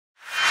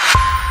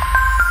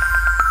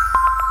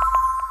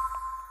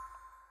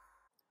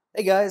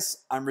Hey guys,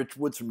 I'm Rich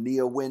Woods from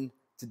NeoWin.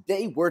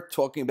 Today we're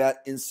talking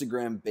about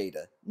Instagram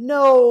Beta.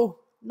 No,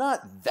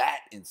 not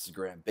that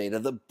Instagram Beta,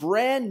 the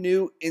brand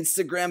new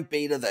Instagram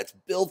Beta that's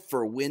built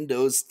for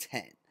Windows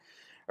 10.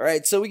 All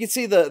right, so we can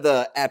see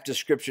the app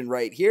description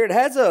right here. It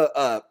has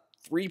a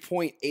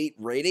 3.8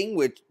 rating,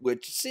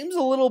 which seems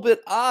a little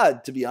bit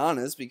odd to be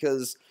honest,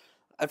 because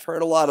I've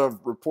heard a lot of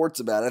reports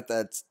about it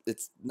that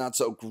it's not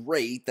so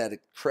great, that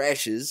it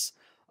crashes.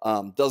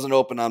 Doesn't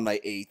open on my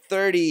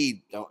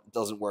 830.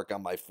 Doesn't work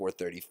on my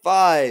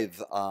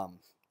 435.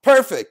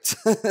 Perfect.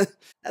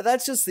 Now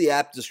that's just the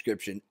app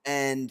description.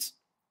 And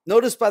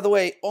notice, by the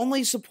way,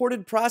 only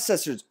supported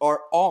processors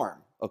are ARM.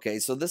 Okay,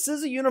 so this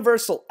is a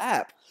universal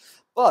app,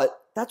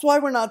 but that's why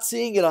we're not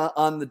seeing it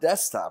on the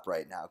desktop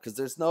right now, because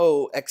there's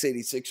no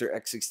x86 or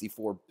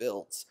x64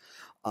 builds.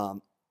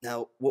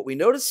 Now, what we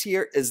notice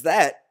here is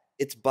that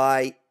it's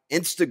by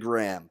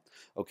Instagram,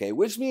 okay,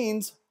 which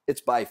means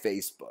it's by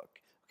Facebook,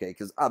 okay,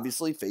 because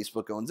obviously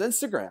Facebook owns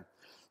Instagram.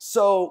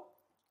 So,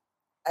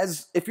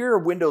 as if you're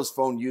a Windows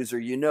Phone user,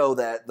 you know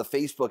that the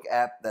Facebook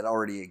app that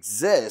already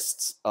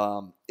exists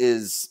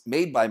is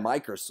made by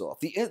Microsoft.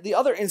 The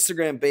other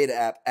Instagram beta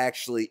app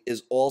actually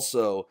is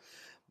also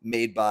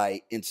made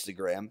by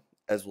Instagram,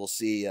 as we'll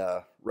see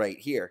right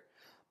here.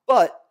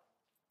 But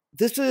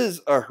this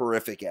is a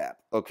horrific app.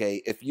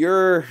 Okay, if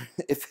you're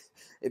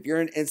if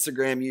you're an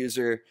Instagram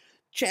user,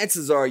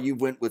 chances are you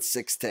went with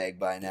SixTag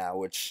by now,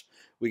 which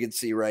we can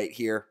see right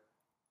here.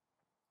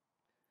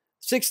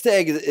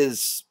 SixTag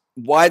is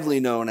widely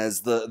known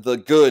as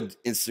the good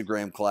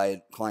Instagram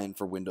client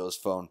for Windows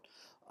Phone.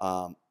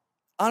 Um,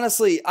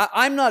 Honestly,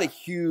 I'm not a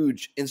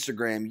huge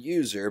Instagram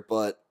user,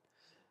 but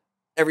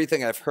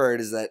everything I've heard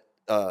is that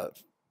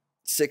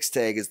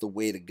SixTag is the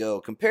way to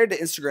go compared to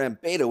Instagram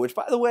Beta, which,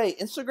 by the way,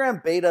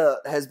 Instagram Beta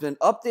has been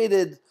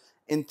updated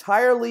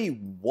entirely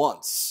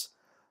once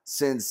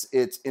since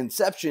its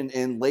inception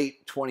in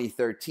late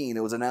 2013.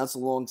 It was announced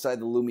alongside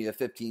the Lumia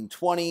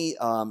 1520,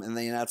 and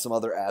they announced some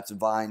other apps,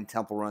 Vine,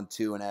 Temple Run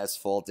 2, and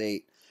Asphalt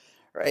 8.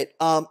 Right.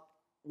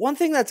 One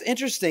thing that's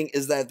interesting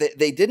is that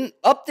they didn't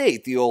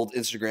update the old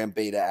Instagram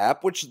Beta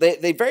app, which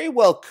they very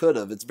well could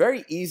have. It's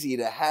very easy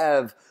to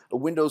have a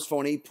Windows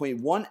Phone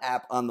 8.1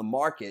 app on the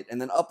market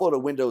and then upload a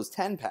Windows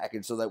 10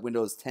 package so that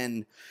Windows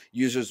 10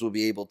 users will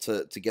be able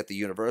to get the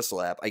universal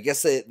app. I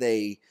guess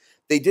they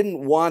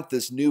didn't want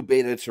this new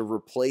beta to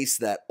replace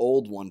that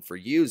old one for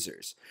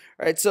users.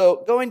 All right,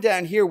 so going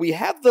down here, we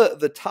have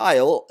the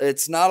tile.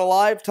 It's not a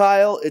live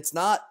tile. It's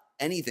not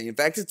anything. In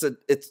fact,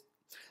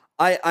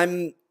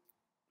 I'm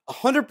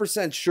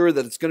 100% sure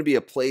that it's going to be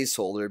a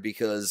placeholder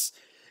because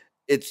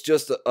it's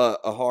just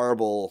a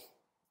horrible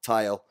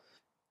tile.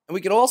 And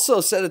we can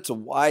also set it to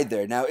wide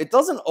there. Now, it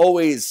doesn't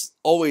always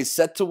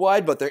set to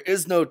wide, but there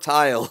is no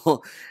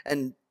tile.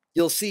 And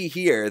you'll see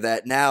here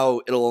that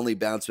now it'll only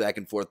bounce back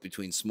and forth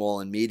between small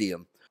and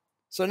medium.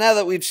 So now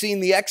that we've seen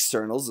the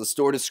externals, the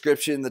store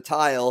description, the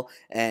tile,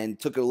 and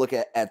took a look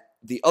at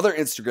the other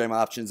Instagram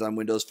options on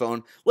Windows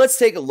Phone, let's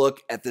take a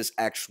look at this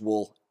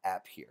actual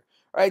app here.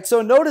 All right,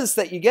 so notice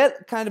that you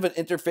get kind of an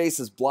interface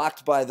that's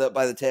blocked by the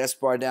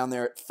taskbar down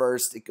there at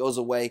first. It goes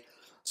away.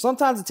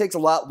 Sometimes it takes a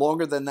lot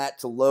longer than that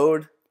to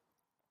load.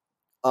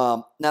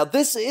 Now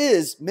this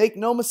is, make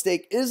no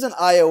mistake, is an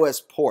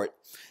iOS port.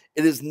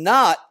 It is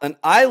not an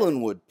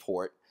Islandwood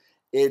port.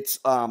 It's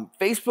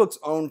Facebook's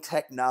own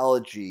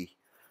technology.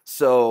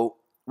 So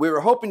we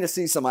were hoping to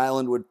see some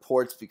Islandwood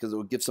ports because it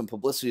would give some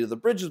publicity to the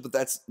bridges, but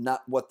that's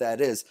not what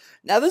that is.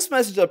 Now this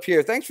message up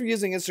here, thanks for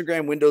using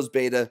Instagram Windows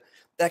Beta,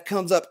 that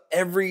comes up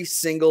every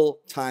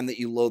single time that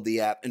you load the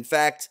app. In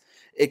fact,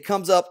 it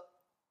comes up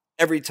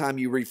every time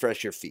you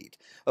refresh your feed.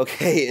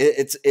 Okay,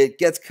 it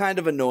gets kind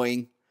of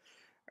annoying,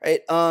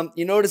 right?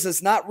 You notice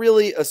it's not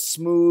really a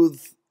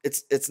smooth.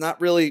 It's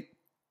not really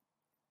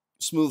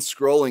smooth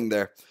scrolling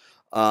there.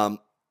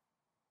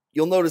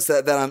 You'll notice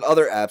that on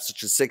other apps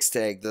such as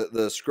SixTag,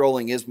 the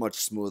scrolling is much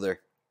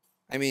smoother.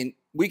 I mean,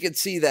 we could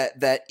see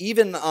that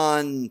even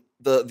on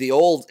the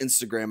old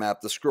Instagram app,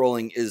 the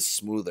scrolling is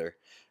smoother,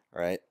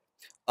 right?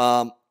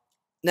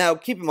 Now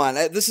keep in mind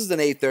this is an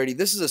 830.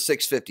 This is a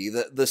 650.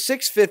 The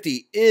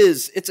 650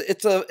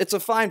 it's a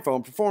fine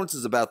phone. Performance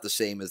is about the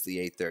same as the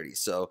 830,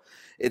 so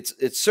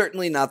it's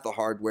certainly not the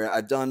hardware.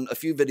 I've done a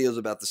few videos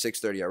about the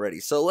 630 already.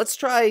 So let's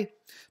try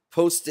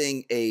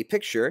posting a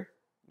picture.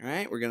 All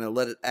right, we're gonna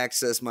let it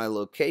access my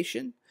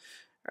location.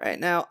 All right,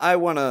 now I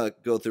want to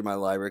go through my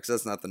library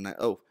because that's not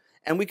the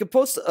and we could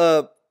post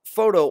a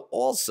photo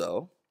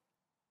also.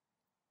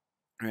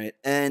 All right,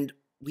 and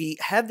we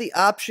have the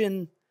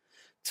option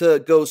to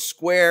go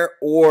square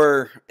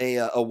or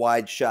a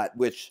wide shot,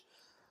 which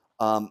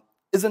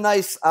is a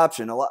nice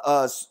option.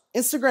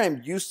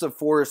 Instagram used to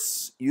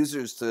force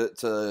users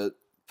to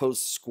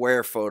post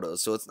square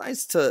photos, so it's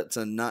nice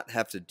to not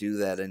have to do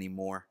that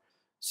anymore.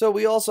 So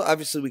we also,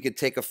 obviously, we could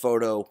take a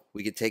photo,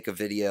 we could take a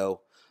video,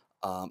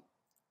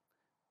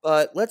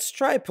 but let's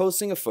try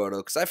posting a photo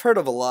because I've heard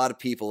of a lot of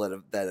people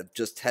that have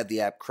just had the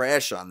app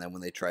crash on them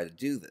when they try to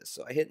do this.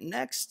 So I hit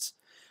next.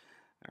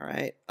 All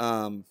right.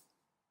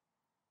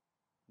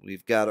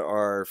 We've got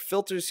our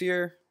filters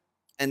here.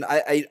 and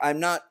I'm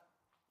not,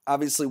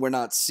 obviously we're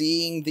not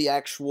seeing the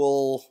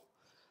actual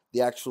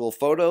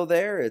photo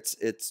there.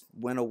 It's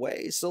went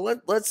away. So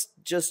let's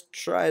just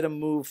try to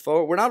move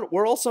forward.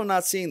 We're also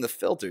not seeing the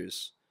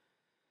filters,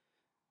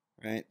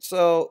 right?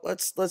 So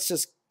let's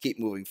just keep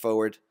moving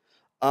forward.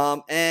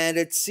 And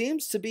it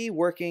seems to be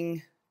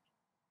working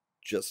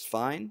just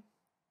fine.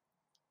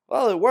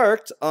 Well, it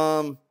worked.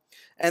 And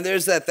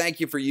there's that thank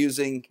you for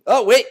using.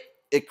 Oh, wait,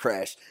 it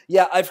crashed.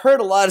 Yeah, I've heard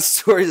a lot of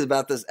stories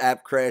about this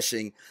app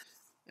crashing.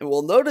 And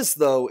we'll notice,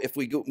 though, if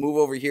we move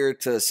over here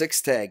to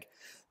SixTag,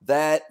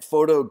 that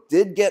photo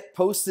did get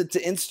posted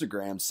to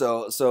Instagram.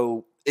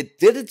 So it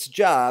did its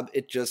job.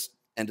 It just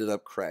ended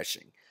up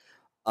crashing.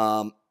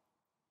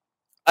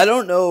 I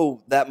don't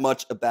know that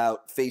much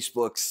about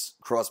Facebook's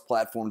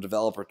cross-platform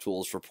developer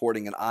tools for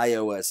porting an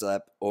iOS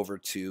app over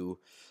to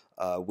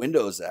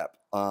Windows app.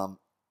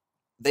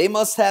 They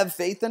must have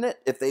faith in it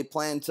if they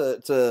plan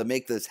to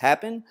make this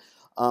happen.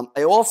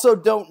 I also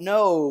don't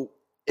know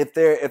if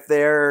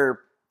their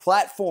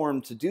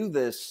platform to do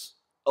this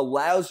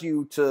allows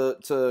you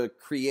to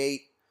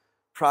create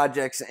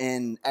projects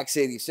in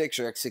x86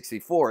 or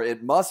x64.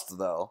 It must,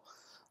 though.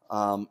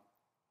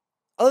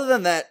 Other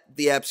than that,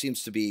 the app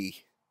seems to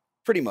be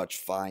pretty much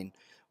fine.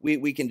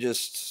 We can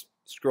just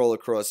scroll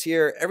across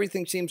here.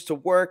 Everything seems to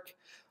work,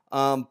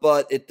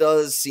 but it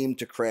does seem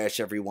to crash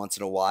every once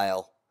in a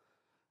while.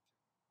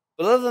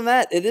 But other than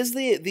that, it is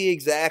the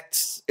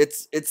exact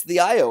it's the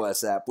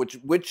iOS app,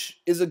 which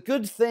is a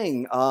good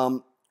thing.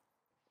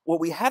 What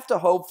we have to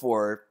hope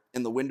for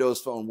in the Windows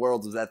Phone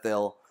world is that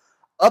they'll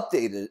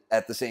update it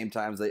at the same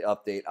time as they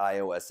update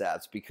iOS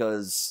apps,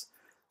 because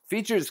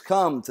features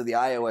come to the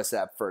iOS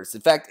app first.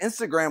 In fact,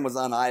 Instagram was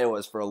on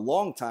iOS for a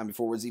long time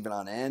before it was even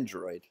on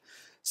Android.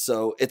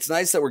 So it's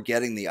nice that we're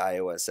getting the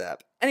iOS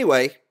app.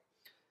 Anyway,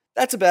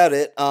 that's about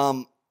it.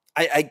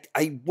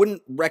 I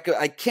wouldn't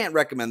I can't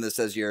recommend this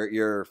as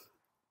your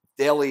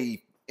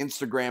daily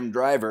Instagram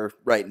driver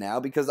right now,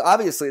 because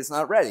obviously it's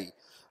not ready.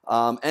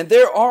 And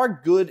there are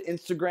good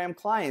Instagram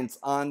clients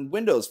on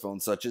Windows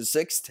phones, such as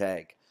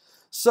SixTag.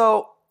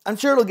 So I'm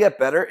sure it'll get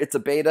better. It's a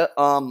beta.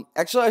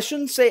 Actually, I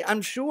shouldn't say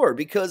I'm sure,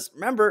 because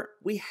remember,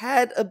 we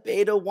had a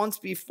beta once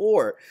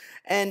before.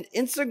 And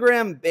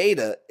Instagram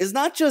beta is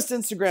not just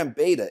Instagram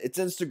beta, it's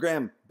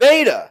Instagram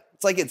beta.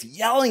 It's like it's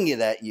yelling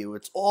it at you.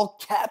 It's all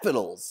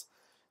capitals.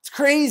 It's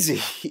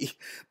crazy.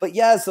 But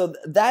yeah, so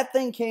that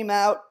thing came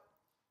out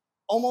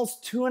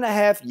almost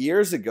 2.5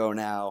 years ago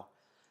now.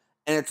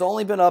 And it's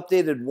only been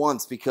updated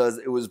once because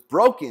it was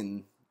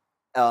broken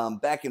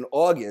back in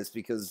August,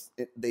 because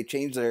they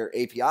changed their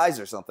APIs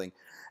or something,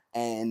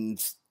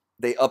 and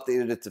they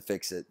updated it to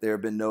fix it. There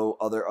have been no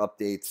other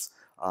updates.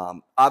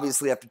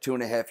 Obviously, after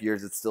 2.5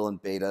 years, it's still in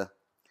beta,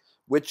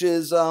 which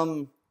is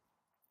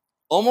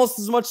almost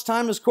as much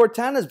time as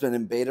Cortana has been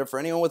in beta for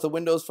anyone with a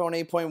Windows Phone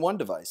 8.1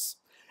 device.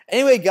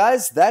 Anyway,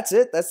 guys, that's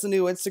it. That's the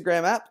new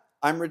Instagram app.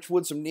 I'm Rich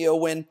Woods from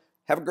NeoWin.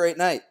 Have a great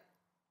night.